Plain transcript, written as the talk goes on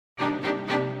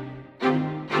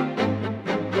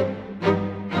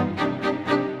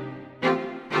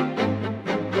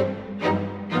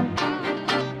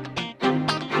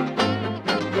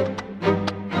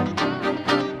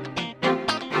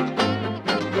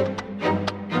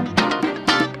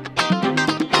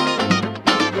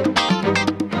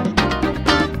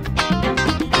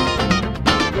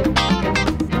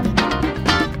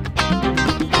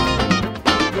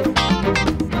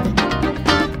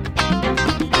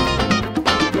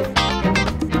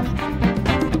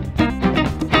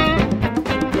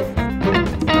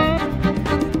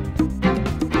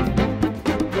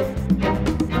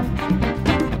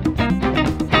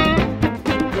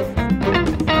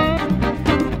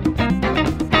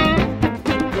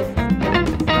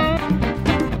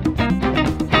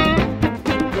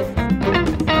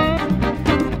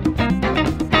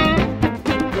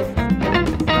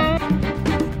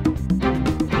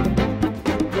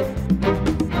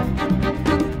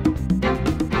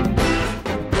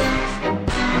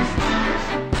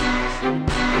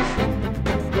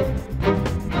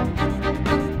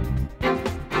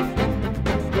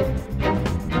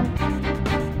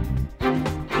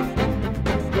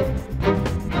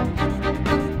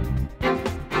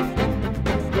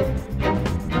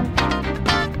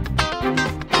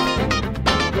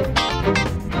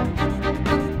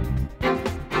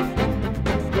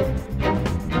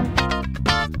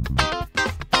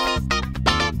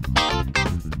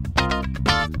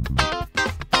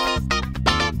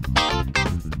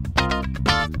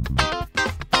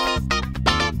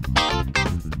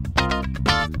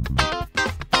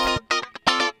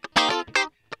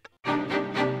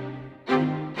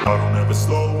I don't ever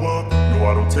slow up, no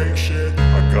I don't take shit.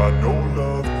 I got no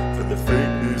love for the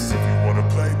fakeness. If you wanna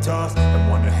play tough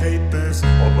and wanna hate this,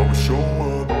 I'll always show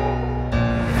up.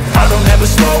 I don't ever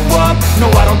slow up, no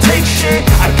I don't take shit.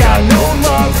 I got no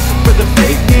love for the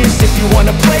fakeness. If you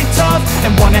wanna play tough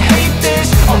and wanna hate this,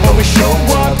 I'll always show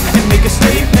up and make a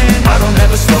statement. I don't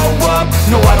ever slow up,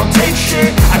 no I don't take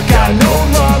shit. I got no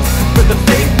love for the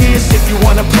fakeness. If you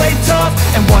wanna play tough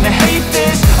and wanna hate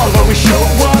this, I'll always show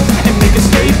up and make a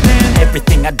statement.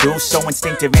 Everything I do so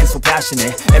instinctive and so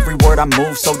passionate. Every word I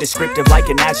move so descriptive like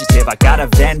an adjective. I got a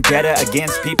vendetta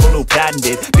against people who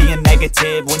patented being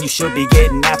negative when you should be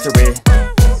getting after it.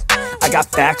 I got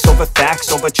facts over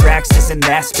tracks, this and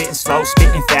that. Spitting slow,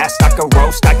 spitting fast. I could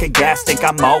roast, I could gas. Think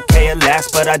I'm okay at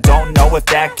last, but I don't know if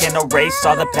that can erase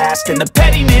all the past. And the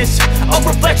pettiness, a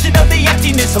reflection of the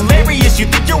emptiness. Hilarious, you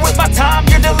think you're worth my time,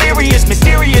 you're delirious.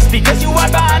 Mysterious, because you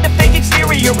hide behind a fake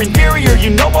exterior. Inferior, you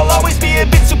know I'll always be a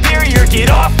bit superior. Get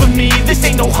off of me, this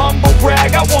ain't no humble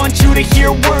brag. I want you to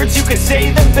hear words, you can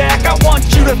say them back. I want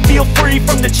you to feel free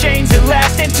from the chains at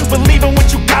last, and to believe in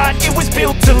what you got, it was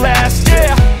built to last,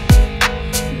 yeah.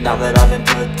 Now that I've been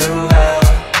put through hell,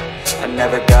 I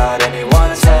never got